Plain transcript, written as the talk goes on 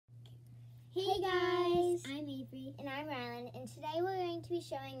Hey guys! I'm Avery. And I'm Rylan, and today we're going to be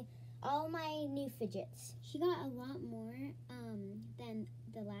showing all my new fidgets. She got a lot more than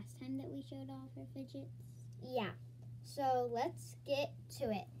the last time that we showed off her fidgets. Yeah, so let's get to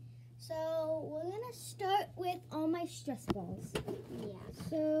it. So we're going to start with all my stress balls. Yeah.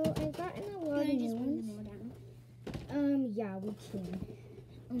 So I've gotten a lot of new just ones. put them all down? Yeah, we can.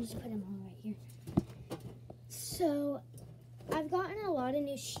 I'll just put them all right here. So I've gotten a lot of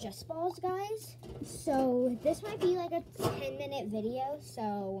new stress balls, guys. So this might be like a 10-minute video.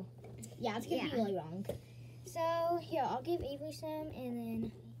 So yeah, it's gonna be really long. So here, I'll give Avery some, and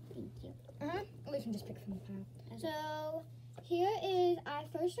then Thank you. we can just pick from the pile. Okay. So here is I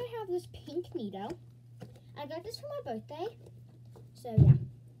have this pink Nido. I got this for my birthday. So yeah.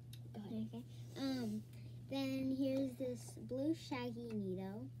 Go ahead. Okay. Then here's this blue shaggy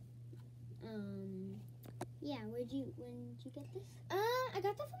Nido. Yeah, when did you get this? I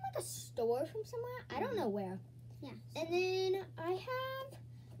got that from like a store from somewhere. I don't know where. Yeah. And then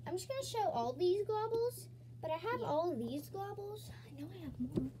I'm just gonna show all these globbles, but I have all of these globbles. I know I have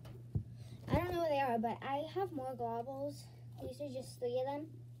more. I don't know where they are, but I have more globbles. These are just 3 of them.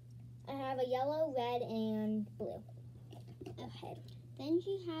 I have a yellow, red, and blue. Okay. Then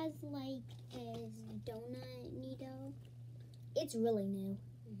she has like this donut Nido. It's really new.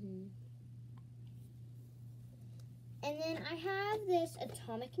 Mm-hmm. And then I have this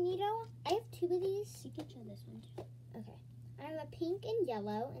atomic Nido. I have 2 of these. You can show this one too. Okay. I have a pink and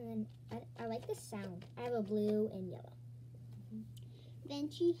yellow, and then I like the sound. I have a blue and yellow. Then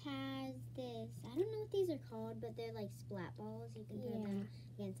she has this, I don't know what these are called, but they're like splat balls. You can throw them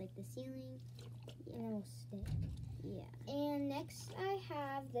against like the ceiling. Yeah. And it will stick. Yeah. And next I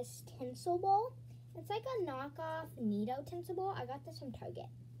have this tinsel ball. It's like a knockoff Nido tinsel ball. I got this from Target.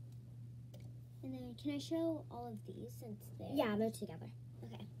 And then can I show all of these since they're... Yeah, they're together.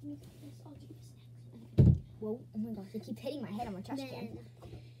 Okay. I'll do this next. Okay. Whoa, oh my gosh, they keep hitting my head on my trash can.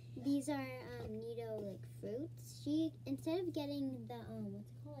 These are Nido like fruits. She, instead of getting the what's it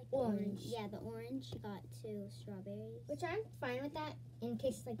called, like orange. Yeah, the orange. She got 2 strawberries. Which I'm fine with that. In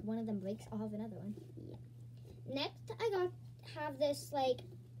case like one of them breaks, I'll have another one. Yeah. Next, I have this like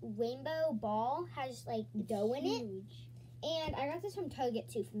rainbow ball, has like dough in it, and I got this from Target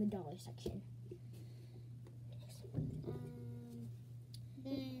too, from the dollar section.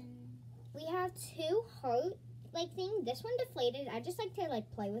 Then we have 2 heart like thing. This one deflated. I just like to like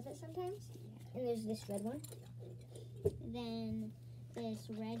play with it sometimes. And there's this red one. Then this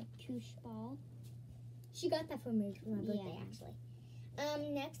red koosh ball. She got that for me for my birthday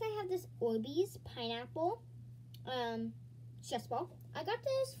actually. Next I have this Orbeez pineapple stress ball. I got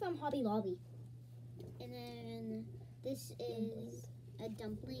this from Hobby Lobby. And then this is a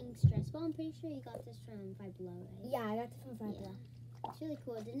dumpling stress ball. I'm pretty sure you got this from Five Below, right? Yeah, I got this from Five Below. It's really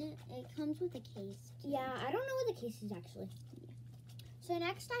cool, didn't it? It comes with a case, too. Yeah, I don't know what the case is, actually. Yeah. So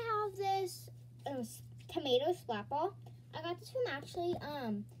next I have this tomato splat ball. I got this from, actually,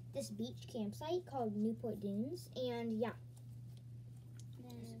 this beach campsite called Newport Dunes. And, yeah.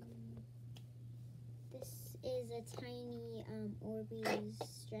 Then this is a tiny Orbeez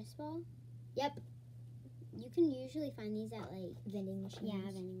stress ball. Yep. You can usually find these at, like, vending machines.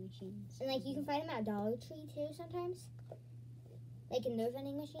 Yeah, vending machines. And, like, you can find them at Dollar Tree, too, sometimes. Like in their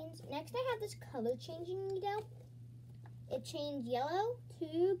vending machines. Next, I have this color changing Nido. It changed yellow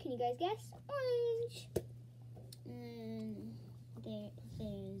to, can you guys guess? Orange. And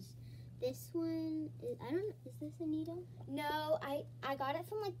there's this one. Is this a Nido? No, I got it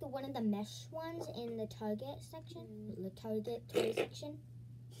from like one of the mesh ones in the Target section. The Target toy section.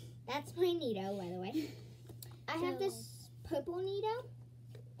 That's my Nido, by the way. I have this purple Nido.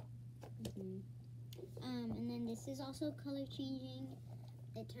 And then this is also color changing.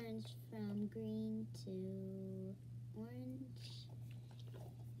 It turns from green to orange.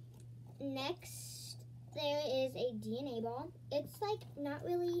 Next, there is a DNA ball. It's like not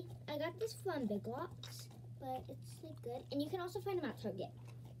really, I got this from Big Lots, but it's like good. And you can also find them at Target.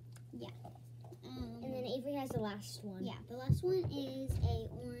 Yeah. And then Avery has the last one. Yeah, the last one is a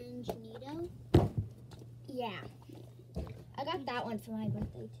orange Nido. Yeah. I got that one for my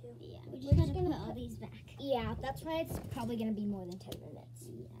birthday too. Yeah, we're just gonna put all these back. Yeah, that's why it's probably gonna be more than 10 minutes.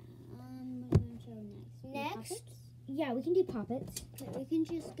 Yeah. What are we gonna show next? Next, yeah, we can do poppets. We can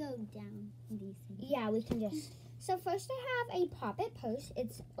just go down these things. Yeah, we can just. So first, I have a poppet purse.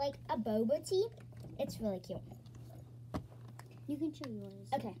 It's like a boba tea. It's really cute. You can show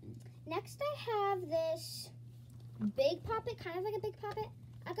yours. Okay. Next, I have this big poppet, kind of like a big poppet.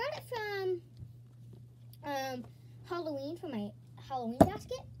 I got it from Halloween for my Halloween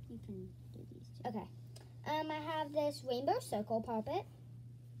basket. You can do these too. Okay. I have this rainbow circle poppet.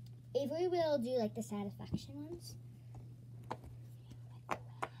 Avery Avery will do like the satisfaction ones.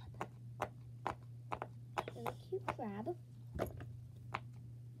 Really cute crab.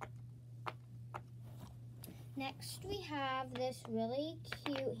 Next we have this really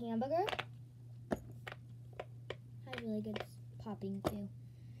cute hamburger. Has really good popping too.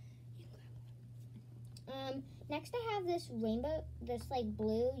 Next I have this rainbow, this like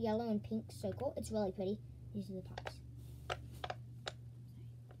blue, yellow, and pink circle. It's really pretty. These are the pops.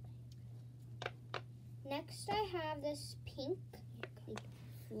 Next I have this pink Like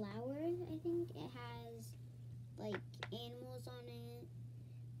flowers, I think. It has like animals on it.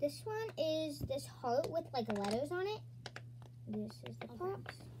 This one is this heart with like letters on it. This is the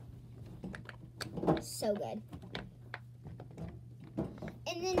pops. So good.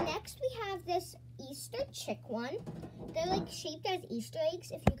 And then next we have this Easter chick one. They're like shaped as Easter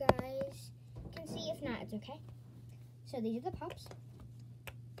eggs, if you guys can see. If not, it's okay. So these are the pops.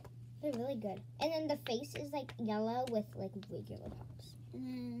 They're really good. And then the face is like yellow with like regular pops.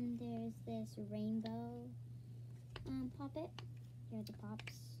 And then there's this rainbow poppet. Here are the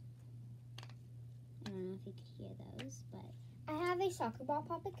pops. I don't know if you could hear those, but I have a soccer ball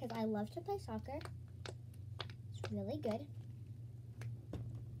poppet because I love to play soccer. It's really good.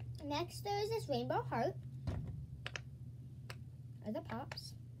 Next, there is this rainbow heart. Are the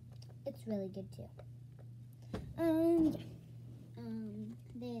pops. It's really good too.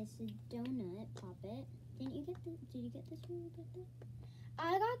 This donut poppet. Did you get this for your birthday?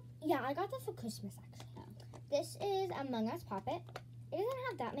 I got this for Christmas actually. Oh. This is Among Us poppet. It doesn't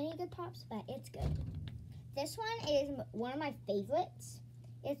have that many good pops, but it's good. This one is one of my favorites.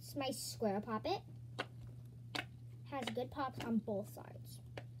 It's my square poppet. Has good pops on both sides.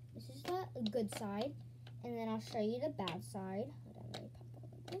 This is the good side, and then I'll show you the bad side. Hold on, let me pop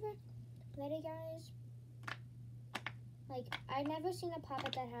it over. Ready, guys? Like, I've never seen a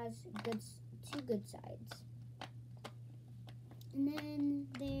poppet that has two good sides. And then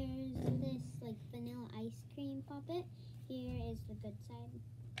there's this like vanilla ice cream poppet. Here is the good side.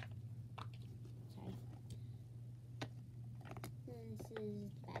 Sorry. And this is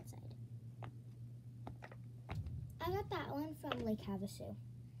the bad side. I got that one from Lake Havasu.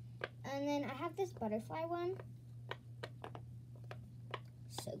 And then I have this butterfly one.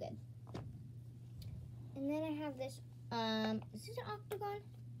 So good. And then I have this, is this an octagon?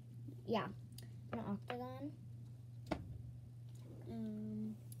 Yeah, an octagon.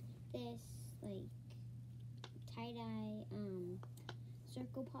 This like tie-dye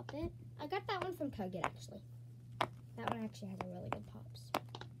circle poppet. I got that one from Target actually. That one actually has a really good pops.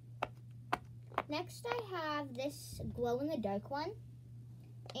 Next I have this glow-in-the-dark one.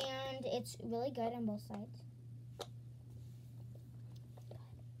 And it's really good on both sides.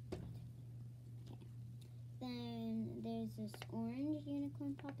 Then there's this orange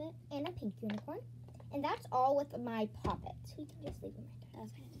unicorn poppet. And a pink unicorn. And that's all with my poppets. We can just leave them right there.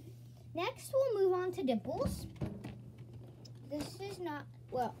 Okay. Next, we'll move on to dimples. This is not,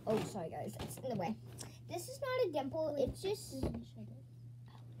 well, oh, sorry guys, that's in the way. This is not a dimple, it's just,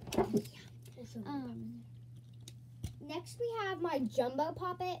 next we have my jumbo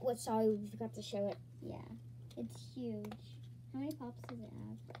poppet, which, sorry, we forgot to show it. Yeah, it's huge. How many pops does it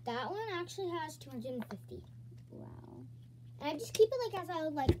have? That one actually has 250. Wow. And I just keep it like as a,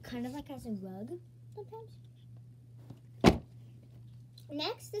 like, kind of like as a rug sometimes.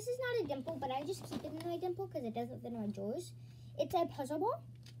 Next, this is not a dimple, but I just keep it in my dimple because it doesn't fit in my drawers. It's a puzzle ball.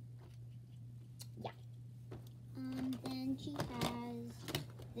 Yeah. Then she has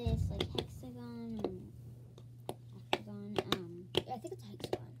this like hexagon and octagon. I think it's a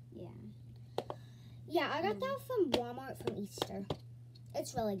hexagon. Yeah. Yeah, I got that from Walmart from Easter.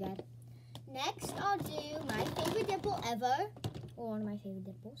 It's really good. Next, I'll do my favorite dimple ever, or one of my favorite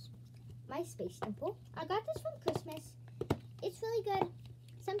dimples, my space dimple. I got this from Christmas. It's really good.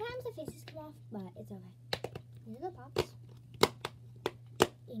 Sometimes the faces come off, but it's okay. These are the pops.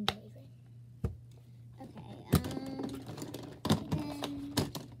 Engraving. Okay. Then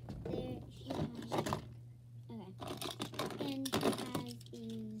there she has. Okay. And she has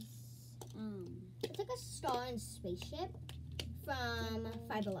these. It's like a star and spaceship from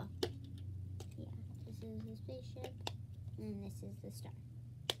Five Below. Yeah. This is the spaceship, and this is the star.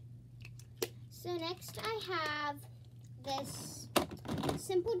 So next I have this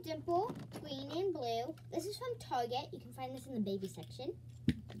simple dimple, green and blue. This is from Target. You can find this in the baby section.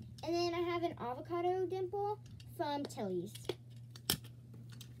 And then I have an avocado dimple from Tilly's.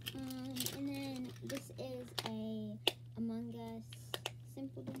 And then this is a Among Us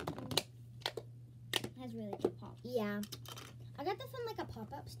simple dimple. It has really good pops. Yeah. I got this from like a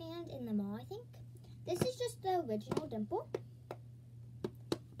pop-up stand in the mall, I think. This is just the original dimple.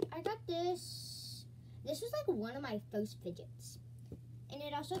 I got this. This was like one of my first fidgets. And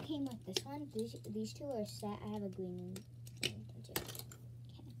it also came with this one. These two are set. I have a green one.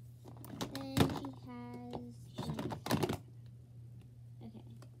 Then she has this. Okay, what are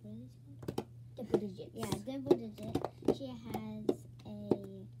these called? Dimple digits. Yeah, dimple digit. She has a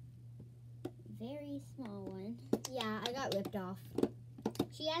very small one. Yeah, I got ripped off.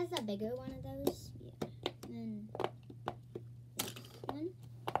 She has a bigger one of those. Yeah. And then this one.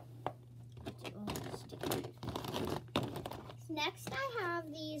 Next, I have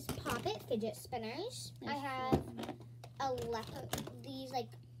these Pop It fidget spinners. I have these like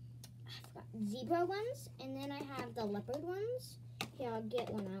zebra ones, and then I have the leopard ones. Here, I'll get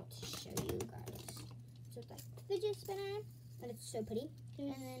one out to show you guys. So it's like fidget spinner, and it's so pretty.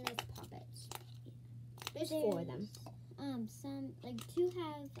 And then it's Pop Its. There's 4 of them. Some like 2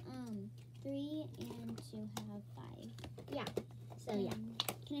 have 3 and 2 have 5. Yeah. So yeah.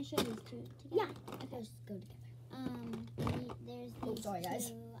 Can I show these 2 together? Yeah. Okay. Let's go together. There's Oh, these sorry, guys.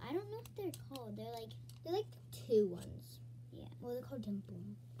 2. I don't know what they're called. They're like 2 ones. Yeah. Well, they're called dimple.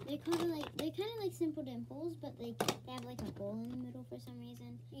 They're kind of like simple dimples, but they have like a hole in the middle for some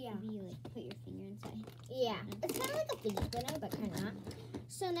reason. Yeah. Maybe you like put your finger inside. Yeah. It's kind of like a fidget spinner, but kind of not.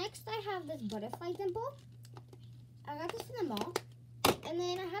 So next, I have this butterfly dimple. I got this from the mall. And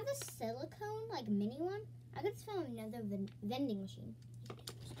then I have this silicone, like mini one. I got this from another vending machine.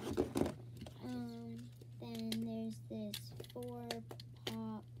 Then there's this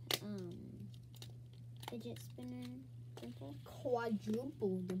 4-pop fidget spinner dimple.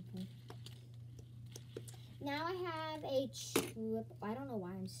 Quadruple dimple. Now I have a I don't know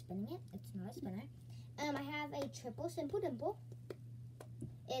why I'm spinning it. It's not a spinner. I have a triple simple dimple.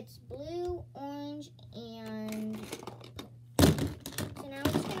 It's blue, orange, and so now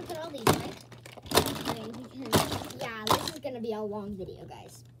we're just gonna put all these in. Yeah, this is gonna be a long video,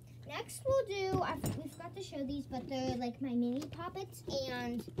 guys. Next we'll do, we forgot to show these, but they're like my mini Pop-Its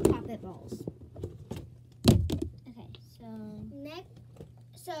and Pop-It balls. Okay,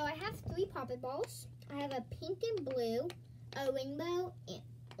 so I have 3 Pop-It balls. I have a pink and blue, a rainbow, and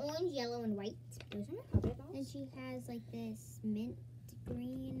orange, yellow, and white. Those are my Pop-It balls. and she has like this mint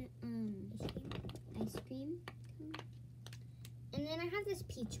green ice cream. And then I have this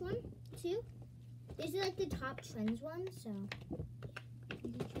peach one, too. These are like the top trends ones, so.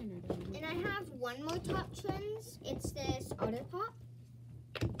 And I have one more top trends. It's this Otter Pop.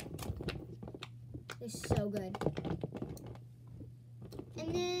 They're so good.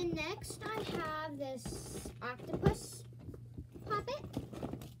 And then next I have this octopus Pop-It.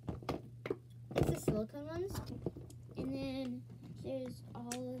 It's the silicone ones. And then there's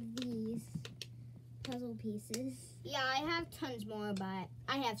all of these puzzle pieces. Yeah, I have tons more, but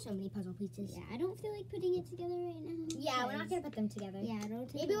I have so many puzzle pieces. Yeah, I don't feel like putting it together right now. Yeah, we're not gonna put them together. Yeah, it'll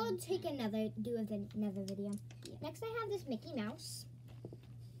take Maybe we'll take another video. Yeah. Next, I have this Mickey Mouse,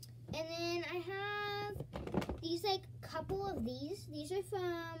 and then I have these like couple of these. These are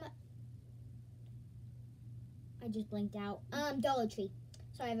from I just blanked out. Dollar Tree.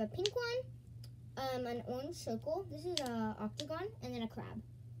 So I have a pink one, an orange circle. This is a octagon, and then a crab.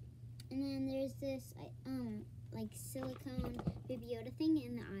 And then there's this like silicone Baby Yoda thing,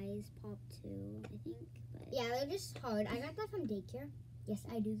 and the eyes pop too, I think. But Yeah, they're just hard. I got that from daycare. Yes,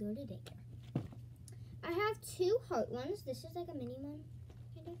 I do go to daycare. I have 2 heart ones. This is like a mini one,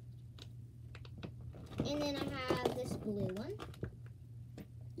 kind of. And then I have this blue one.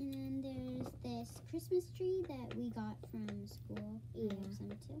 And then there's this Christmas tree that we got from school. Yeah. I have some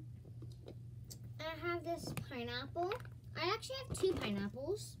too. I have this pineapple. I actually have 2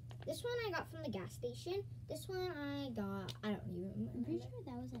 pineapples. This one I got from the gas station. This one I don't even remember. I'm pretty sure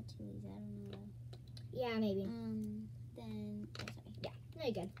that was at Tilly's. I don't know though. Yeah, maybe. Then sorry. Yeah,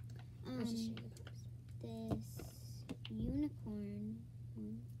 very good. I'll just show you the This unicorn.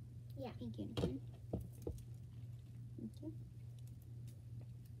 Yeah. Pink unicorn. Okay.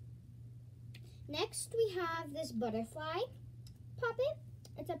 Next, we have this butterfly Pop-It.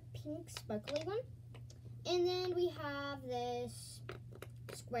 It's a pink sparkly one. And then we have this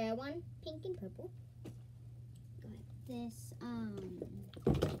square one, pink and purple. Go ahead. This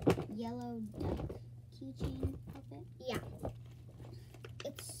yellow duck keychain Pop-It. Yeah.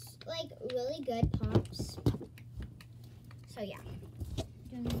 It's like really good pops. So yeah.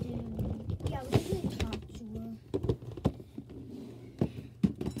 Do Yeah, we can do the top drawer.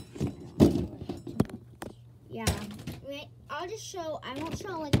 Yeah. I'll just show, I won't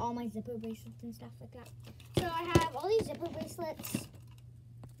show like all my zipper bracelets and stuff like that. So I have all these zipper bracelets.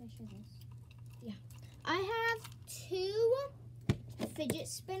 Can I show this? Yeah. I have 2 fidget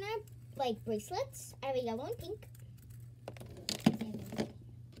spinner like bracelets. I have a yellow and pink.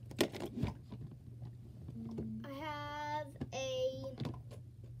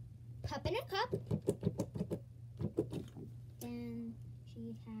 Up in a cup. Then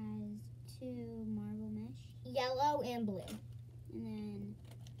she has 2 marble mesh. Yellow and blue. And then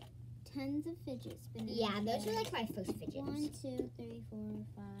tons of fidget spinners. Yeah, those are like my first fidgets. 1, 2, 3, 4,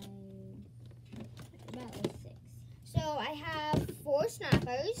 5. About like 6. So I have 4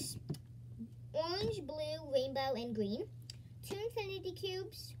 snappers. Orange, blue, rainbow, and green. 2 infinity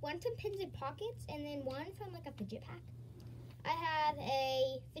cubes. 1 from pins and pockets. And then 1 from like a fidget pack. I have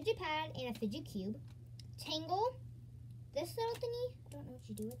a fidget pad and a fidget cube. Tangle. This little thingy. I don't know what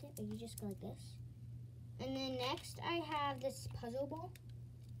you do with it, but you just go like this. And then next I have this puzzle ball.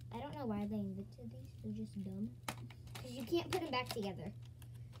 I don't know why they invented these. They're just dumb. Because you can't put them back together.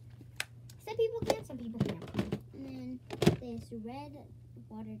 Some people can, some people can't. And then this red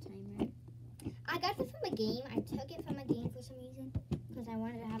water timer. I got this from a game. I took it from a game for some reason. Because I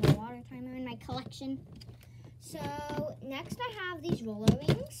wanted to have a water timer in my collection. So next I have these roller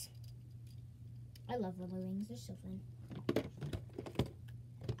rings. I love roller rings. They're so fun.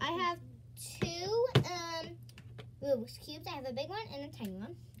 I have 2 Rubik's cubes. I have a big one and a tiny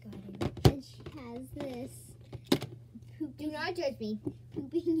one. Go ahead. And she has this Do not judge me.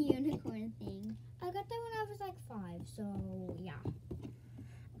 pooping unicorn thing. I got that when I was like 5, so yeah.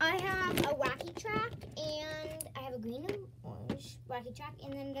 I have a wacky track and I have a green and orange wacky track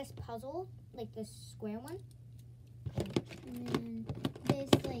and then this puzzle, like this square one. And then this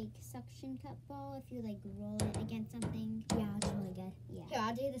like suction cup ball if you like roll it against something. Yeah, it's really good. Yeah. Here,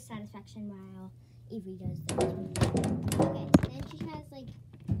 I'll do the satisfaction while Avery does this. Okay. Then she has like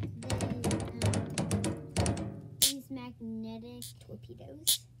these magnetic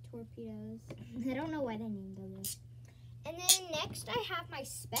Torpedoes. torpedoes. I don't know why they named those. And then next I have my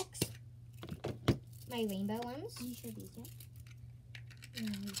specs. My rainbow ones. Can you show these yet? No,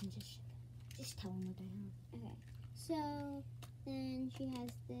 you can just tell them what I have. Okay. So then she has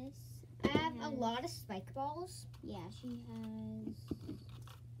this. I have a lot of spike balls. Yeah, she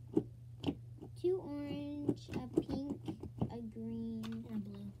has 2 orange, a pink, a green, And a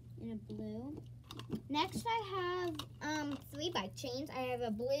blue. and a blue. Next I have 3 bike chains. I have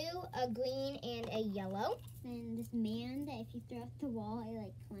a blue, a green, and a yellow. And this man that if you throw at the wall, it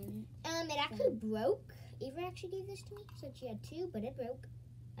like climbs. It actually broke. Ava actually gave this to me. Said she had 2, but it broke.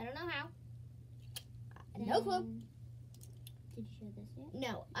 I don't know how. No clue. Did you show this yet?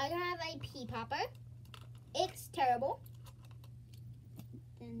 No, I have a pea popper. It's terrible.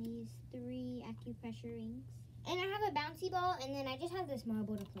 Then these 3 acupressure rings. And I have a bouncy ball, and then I just have this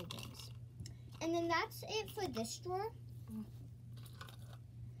marble to play games. And then that's it for this drawer.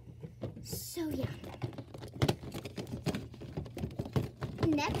 So yeah.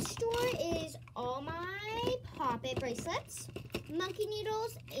 Next drawer is all my Pop-It bracelets, monkey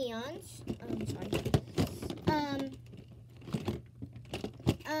needles, and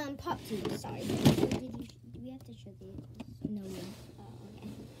pop tubes. Sorry. Do we have to show these? No, yeah. Oh,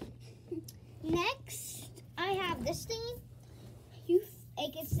 okay. Next, I have this thing.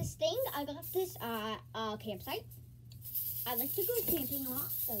 It's this thing. I got this campsite. I like to go camping a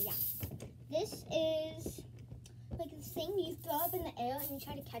lot, so yeah. This is like this thing you throw up in the air and you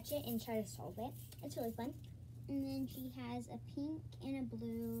try to catch it and try to solve it. It's really fun. And then she has a pink and a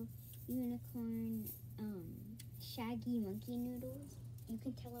blue unicorn shaggy monkey noodles. You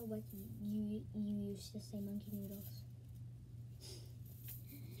can tell her what you used to say monkey noodles.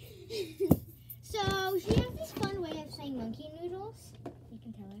 So she has this fun way of saying monkey noodles. You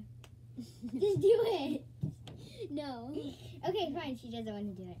can tell her. Just do it. No. Okay, fine. She doesn't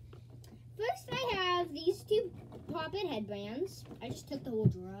want to do it. First, I have these 2 Pop-It headbands. I just took the whole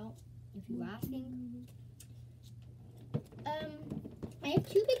drawer out, if you were asking. I have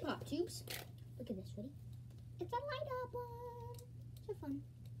 2 big pop tubes. Look at this, ready? It's a light up one. So fun.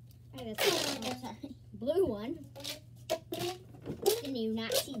 I have a sorry, blue one. Didn't you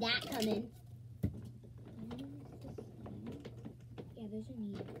not see that coming? Yeah, those are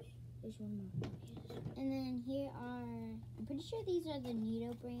neat. There's one more. And then here are, I'm pretty sure these are the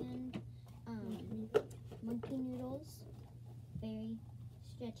Neato brand monkey noodles. Very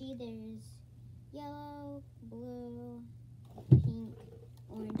stretchy. There's yellow, blue, pink,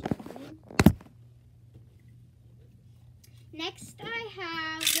 orange, and green. Next, I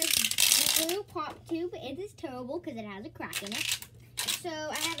have this blue pop tube. It is terrible because it has a crack in it. So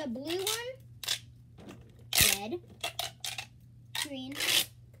I have a blue one, red, green,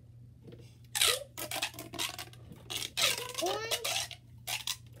 orange,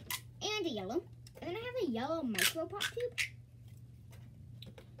 and a yellow. And then I have a yellow micro pop tube.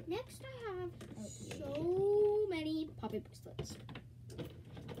 Next, I have so many Pop-It bracelets.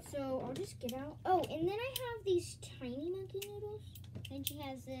 So I'll just get out. Oh, and then I have these tiny monkey noodles. Then she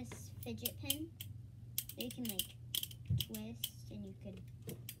has this fidget pin that you can like twist and you could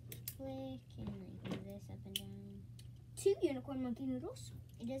click and like move this up and down. 2 unicorn monkey noodles.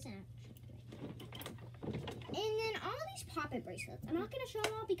 It doesn't actually click. And then all these pop-it bracelets. I'm not going to show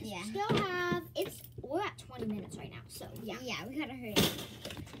them all because Yeah. we still have, we're at 20 minutes right now. So yeah. Yeah, we gotta hurry up.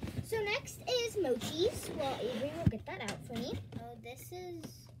 So next is mochis. Well, Avery will get that out for me. Oh, this is,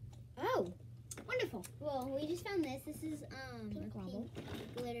 Oh, wonderful. well, we just found this. This is Pink a globble.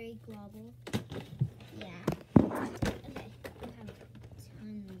 pink glittery globble. Yeah. Okay. I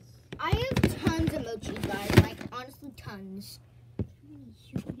I have tons. have tons of mochis, guys. Like, honestly, tons. How many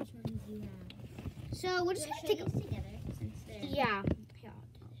huge ones you have? So we're just Should I going to show take a... these together since they're... Yeah.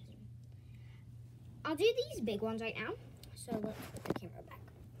 I'll do these big ones right now. So let's put the camera back.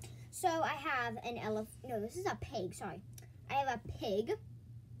 So I have an elephant. No, this is a pig. Sorry. I have a pig,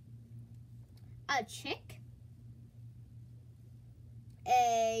 a chick,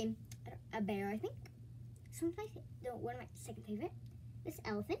 a bear, I think. This one's one of my second favorite. This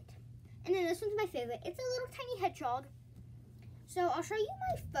elephant. And then this one's my favorite. It's a little tiny hedgehog. So I'll show you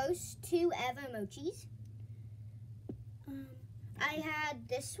my first 2 ever mochis. I had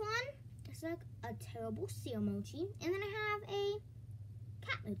this one. It's like a terrible seal mochi. And then I have a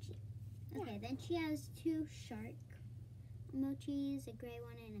cat mochi. Okay, then she has 2 shark mochis, a gray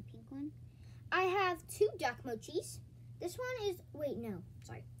one and a pink one. I have 2 duck mochis. This one is, wait, no,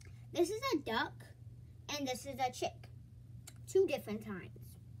 sorry. This is a duck and this is a chick. 2 different kinds.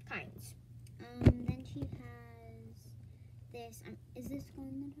 Then she has this. Is this glow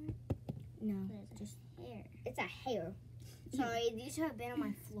in the dark? No, There's just hair. it's a hair. Sorry, these have been on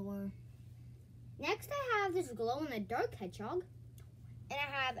my floor. Next, I have this glow-in-the-dark hedgehog. And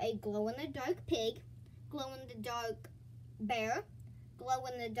I have a glow-in-the-dark pig, glow-in-the-dark bear,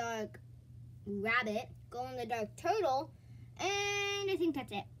 glow-in-the-dark rabbit, glow-in-the-dark turtle, and I think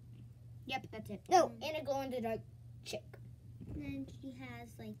that's it. Yep, that's it. No, and a glow-in-the-dark chick. Then she has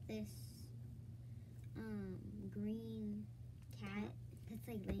like this green cat that's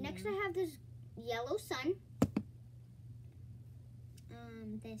like laying Next, down. I have this yellow sun.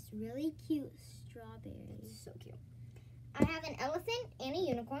 This really cute strawberry. So cute. I have an elephant and a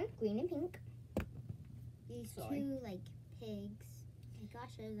unicorn, green and pink. These Sorry. 2 like pigs. Oh my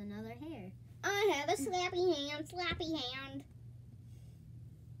gosh, there's another hair. I have a slappy hand.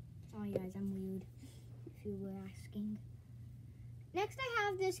 Sorry guys, I'm weird, if you were asking. Next I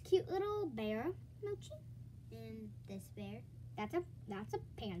have this cute little bear mochi. And this bear. That's a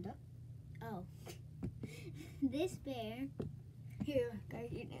panda. Oh. This bear. Here, guys,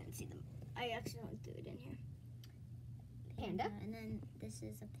 you didn't see them. I accidentally threw it in here. Panda. And then this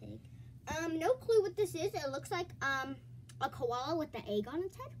is a pig. No clue what this is. It looks like a koala with the egg on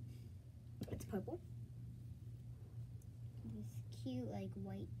its head. It's purple. This cute like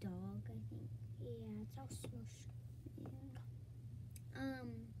white dog, I think. Yeah, it's all smushed. Yeah.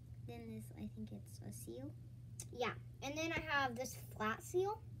 Then this, I think it's a seal. Yeah, and then I have this flat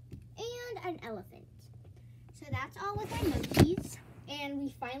seal and an elephant. So that's all with my mochis. And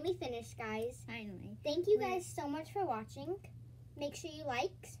we finally finished, guys. Finally. Thank you guys so much for watching. Make sure you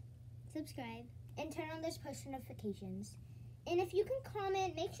like, Subscribe. and turn on those post notifications. And if you can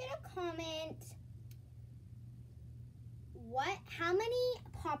comment, make sure to comment how many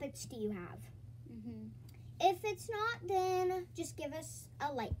poppets do you have? If it's not, then just give us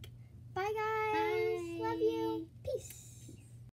a like. Bye, guys. Bye. Love you. Peace.